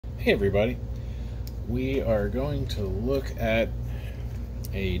Hey everybody, we are going to look at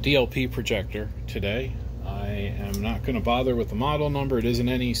a DLP projector today. I am not going to bother with the model number. It is an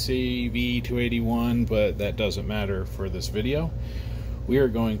NEC V281, but that doesn't matter for this video. We are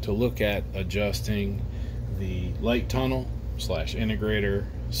going to look at adjusting the light tunnel slash integrator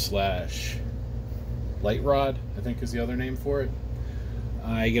slash light rod, I think is the other name for it.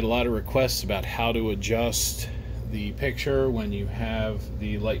 I get a lot of requests about how to adjust the picture when you have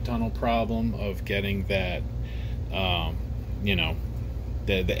the light tunnel problem of getting that the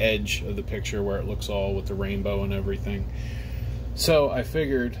edge of the picture where it looks all with the rainbow and everything. So I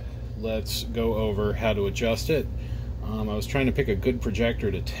figured let's go over how to adjust it. I was trying to pick a good projector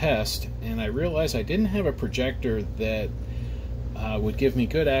to test, and I realized I didn't have a projector that would give me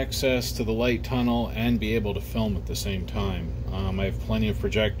good access to the light tunnel and be able to film at the same time. I have plenty of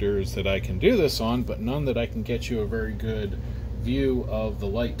projectors that I can do this on, but none that I can get you a very good view of the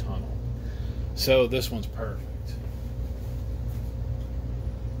light tunnel. So this one's perfect.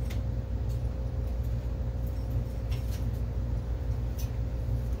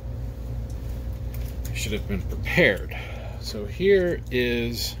 I should have been prepared. So here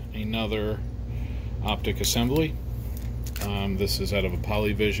is another optic assembly. This is out of a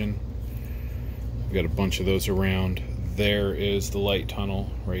Polyvision. We've got a bunch of those around. There is the light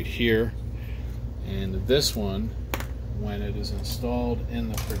tunnel right here. And this one, when it is installed in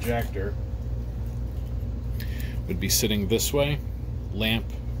the projector, would be sitting this way. Lamp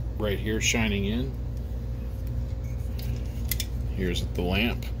right here shining in. Here's the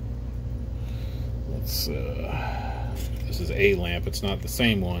lamp. Let's, this is a lamp. It's not the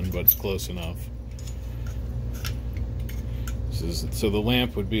same one, but it's close enough. So the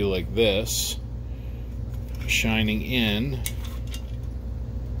lamp would be like this, shining in.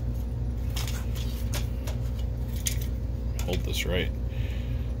 Hold this right.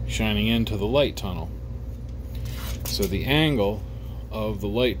 Shining into the light tunnel. So the angle of the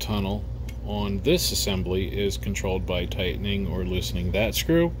light tunnel on this assembly is controlled by tightening or loosening that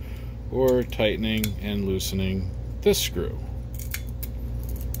screw, or tightening and loosening this screw.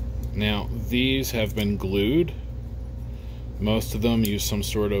 Now these have been glued. Most of them use some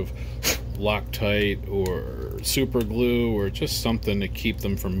sort of Loctite or super glue or just something to keep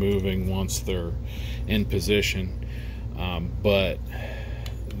them from moving once they're in position. But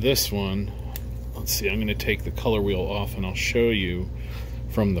this one, let's see, I'm going to take the color wheel off and I'll show you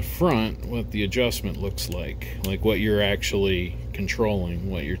from the front what the adjustment looks like what you're actually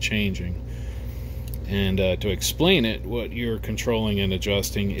controlling, what you're changing. And to explain it, what you're controlling and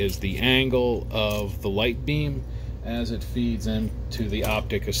adjusting is the angle of the light beam as it feeds into the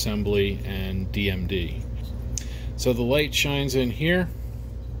optic assembly and DMD. So the light shines in here,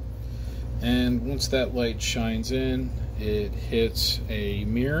 and once that light shines in, it hits a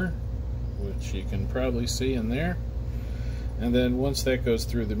mirror, which you can probably see in there. And then once that goes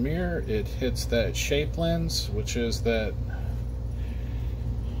through the mirror, it hits that shape lens, which is that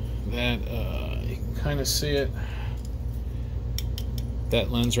you can kind of see it. That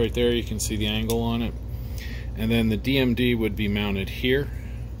lens right there, you can see the angle on it. And then the DMD would be mounted here.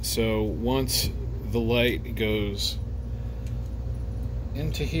 So once the light goes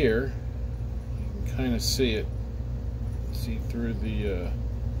into here, you can kind of see it, see through the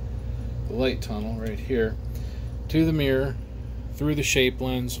light tunnel right here, to the mirror, through the shape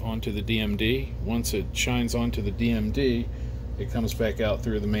lens onto the DMD. Once it shines onto the DMD, it comes back out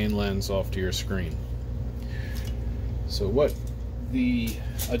through the main lens off to your screen. So what the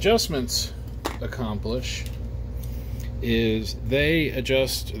adjustments accomplish is the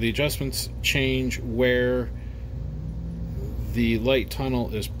adjustments change where the light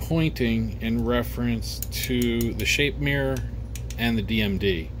tunnel is pointing in reference to the shape mirror and the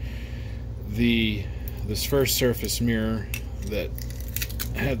DMD. This first surface mirror that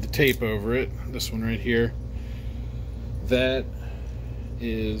had the tape over it, this one right here, that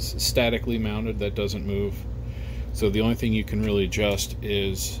is statically mounted, that doesn't move. So the only thing you can really adjust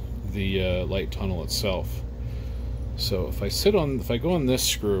is the light tunnel itself. So if I go on this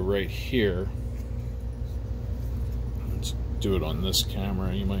screw right here, let's do it on this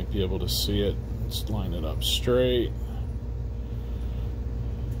camera, you might be able to see it. Let's line it up straight.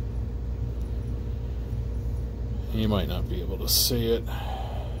 You might not be able to see it.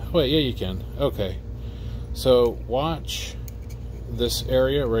 Wait, yeah, you can. Okay. So watch this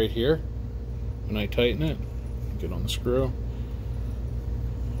area right here. When I tighten it, get on the screw.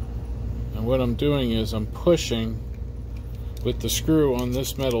 And what I'm doing is I'm pushing with the screw on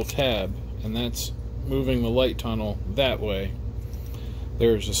this metal tab, and that's moving the light tunnel that way.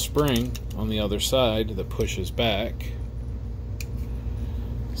 There's a spring on the other side that pushes back.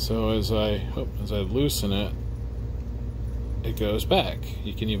 So as I loosen it, it goes back.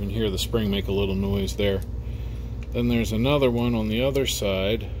 You can even hear the spring make a little noise there. Then there's another one on the other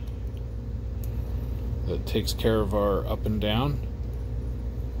side that takes care of our up and down.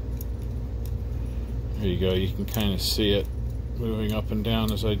 There you go, you can kind of see it moving up and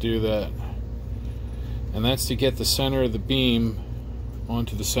down as I do that. And that's to get the center of the beam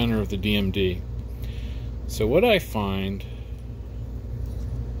onto the center of the DMD. So what I find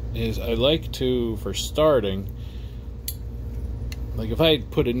is I like to, for starting, like if I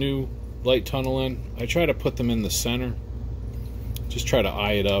put a new light tunnel in, I try to put them in the center. Just try to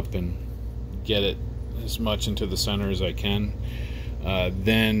eye it up and get it as much into the center as I can.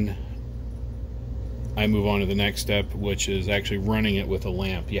 Then I move on to the next step, which is actually running it with a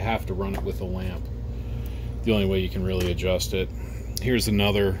lamp. You have to run it with a lamp. The only way you can really adjust it. Here's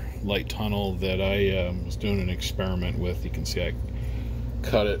another light tunnel that I was doing an experiment with. You can see I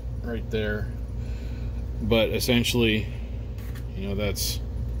cut it right there. But essentially, you know, that's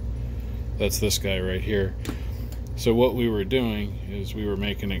this guy right here. So what we were doing is we were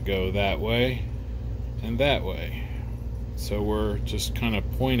making it go that way and that way. So we're just kind of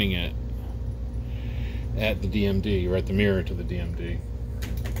pointing it at the DMD, or at the mirror to the DMD.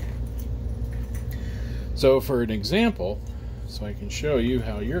 So for an example, so I can show you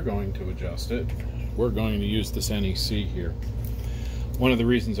how you're going to adjust it, we're going to use this NEC here. One of the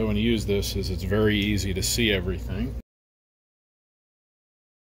reasons I want to use this is it's very easy to see everything.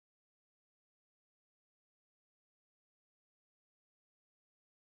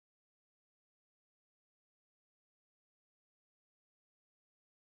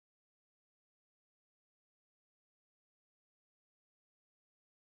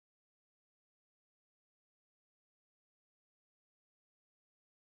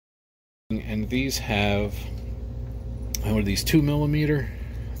 And these have, what are these, 2mm?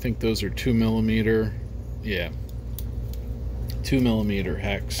 I think those are 2mm. Yeah, 2mm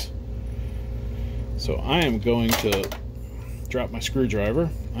hex. So I am going to drop my screwdriver.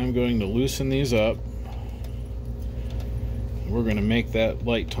 I'm going to loosen these up. We're going to make that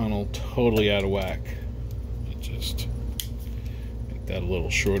light tunnel totally out of whack. Just make that a little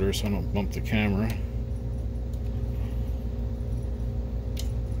shorter so I don't bump the camera.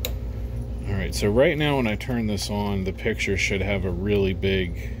 Alright, so right now when I turn this on, the picture should have a really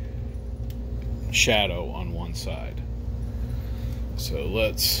big shadow on one side. So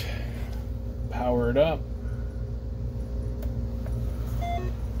let's power it up.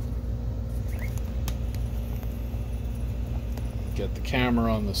 Get the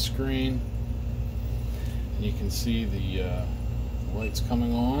camera on the screen, and you can see the lights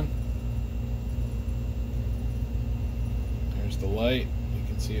coming on. There's the light. You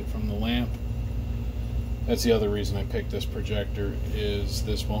can see it from the lamp. That's the other reason I picked this projector, is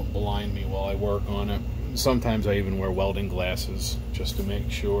this won't blind me while I work on it. Sometimes I even wear welding glasses just to make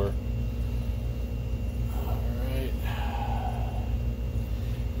sure. Alright.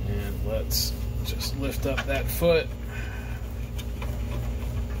 And let's just lift up that foot.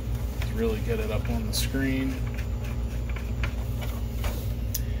 Let's really get it up on the screen.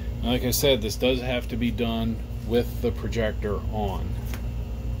 Like I said, this does have to be done with the projector on.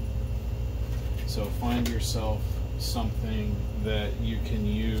 So find yourself something that you can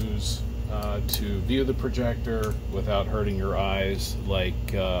use to view the projector without hurting your eyes, like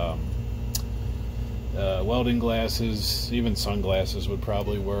welding glasses, even sunglasses would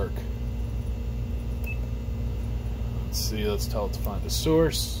probably work. Let's see, let's tell it to find a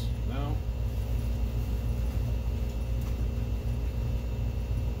source. No.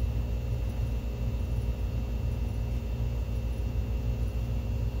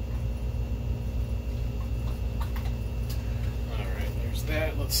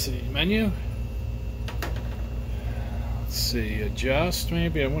 Let's see, menu. Let's see, adjust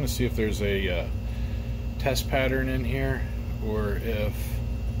maybe. I want to see if there's a test pattern in here, or if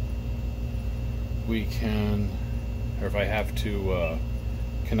we can, or if I have to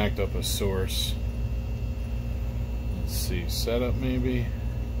connect up a source. Let's see, setup maybe.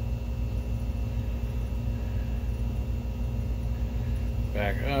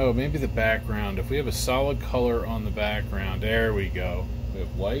 Oh, maybe the background. If we have a solid color on the background, there we go. We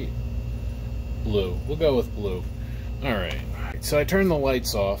have white, blue. We'll go with blue. Alright, so I turned the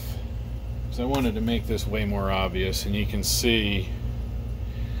lights off because I wanted to make this way more obvious, and you can see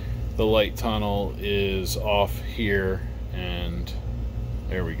the light tunnel is off here, and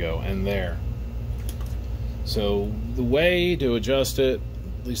there we go, and there. So the way to adjust it,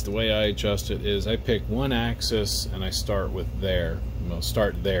 at least the way I adjust it, is I pick one axis and I start with there. We'll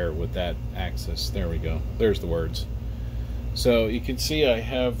start there with that axis. There we go. There's the words. So you can see I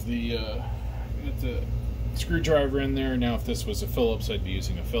have the screwdriver in there. Now if this was a Phillips, I'd be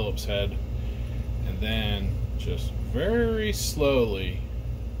using a Phillips head. And then just very slowly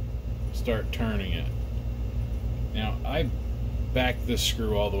start turning it. Now I back this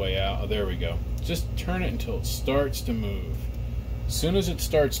screw all the way out. Oh, there we go. Just turn it until it starts to move. As soon as it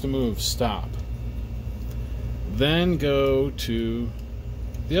starts to move, stop. Then go to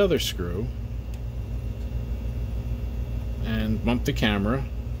the other screw and bump the camera.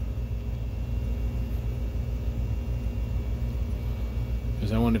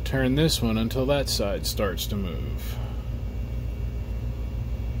 Because I want to turn this one until that side starts to move.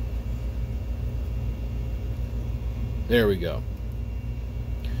 There we go.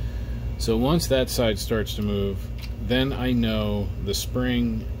 So once that side starts to move, then I know the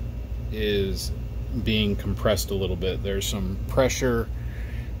spring is being compressed a little bit. There's some pressure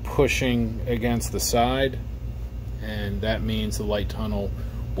pushing against the side, and that means the light tunnel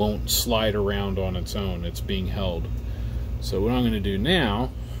won't slide around on its own. It's being held. So what I'm going to do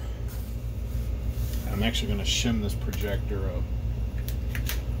now, I'm actually going to shim this projector up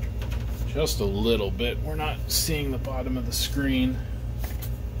just a little bit. We're not seeing the bottom of the screen.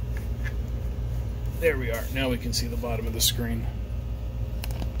 There we are. Now we can see the bottom of the screen.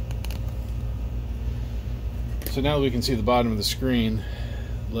 So now that we can see the bottom of the screen,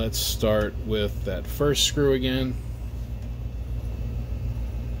 let's start with that first screw again.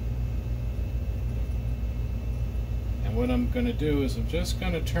 And what I'm going to do is I'm just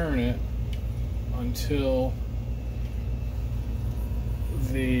going to turn it until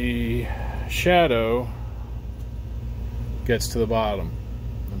the shadow gets to the bottom.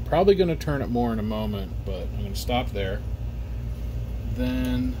 I'm probably going to turn it more in a moment, but I'm going to stop there.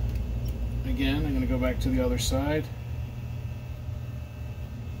 Then again, I'm going to go back to the other side.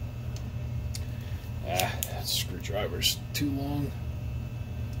 That screwdriver's too long.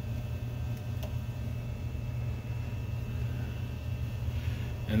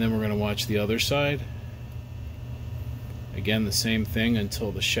 And then we're going to watch the other side. Again, the same thing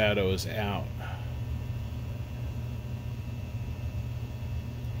until the shadow is out.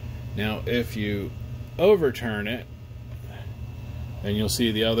 Now, if you overturn it, then you'll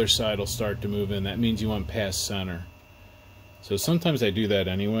see the other side will start to move in. That means you want past center. So sometimes I do that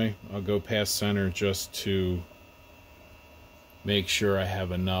anyway. I'll go past center just to make sure I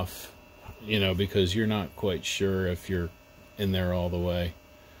have enough, you know, because you're not quite sure if you're in there all the way.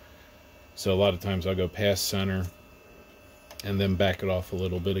 So a lot of times I'll go past center and then back it off a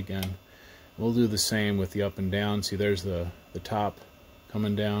little bit again. We'll do the same with the up and down. See, there's the top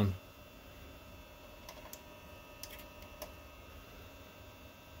coming down.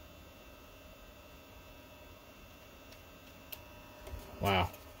 Wow,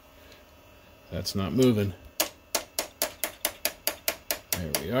 that's not moving.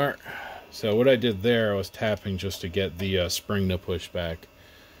 There we are. So what I did there, I was tapping just to get the spring to push back.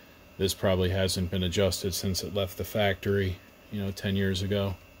 This probably hasn't been adjusted since it left the factory, you know, 10 years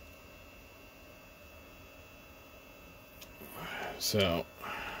ago. So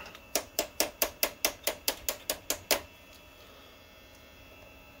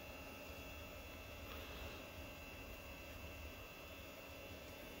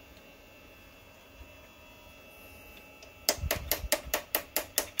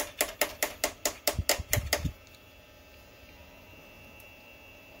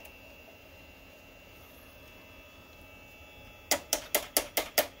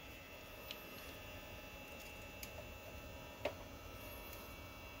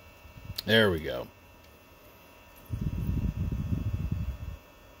there we go.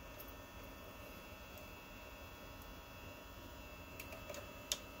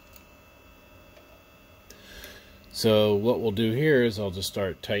 So what we'll do here is I'll just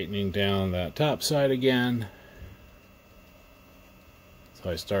start tightening down that top side again.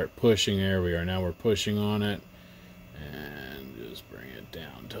 So I start pushing. There we are. Now we're pushing on it. And just bring it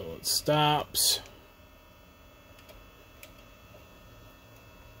down until it stops.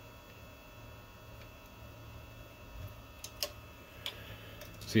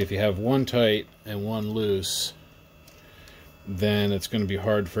 See, if you have one tight and one loose, then it's going to be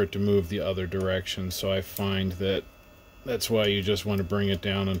hard for it to move the other direction. So I find that that's why you just want to bring it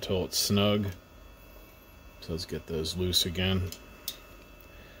down until it's snug. So let's get those loose again.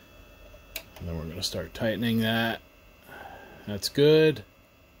 And then we're going to start tightening that. That's good.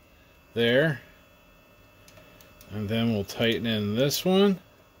 There. And then we'll tighten in this one.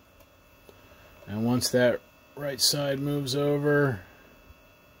 And once that right side moves over,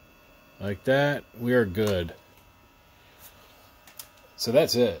 like that, we are good. So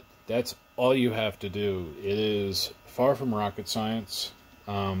that's it. That's all you have to do. It is far from rocket science.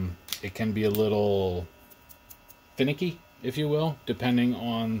 It can be a little finicky, if you will, depending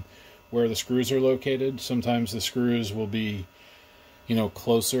on where the screws are located. Sometimes the screws will be, you know,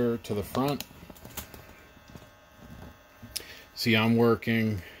 closer to the front. See, I'm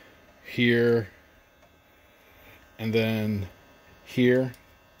working here and then here.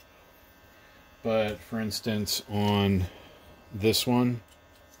 But for instance, on this one,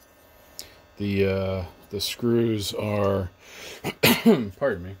 the screws are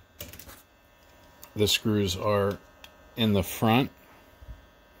pardon me. The screws are in the front.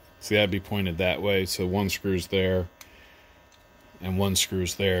 See, that'd be pointed that way. So one screw's there and one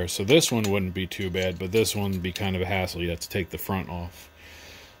screw's there. So this one wouldn't be too bad, but this one would be kind of a hassle. You have to take the front off.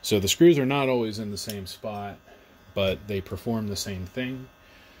 So the screws are not always in the same spot, but they perform the same thing.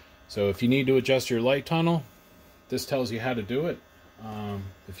 So if you need to adjust your light tunnel, this tells you how to do it.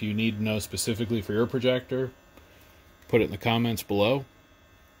 If you need to know specifically for your projector, put it in the comments below.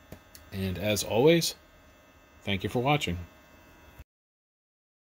 And as always, thank you for watching.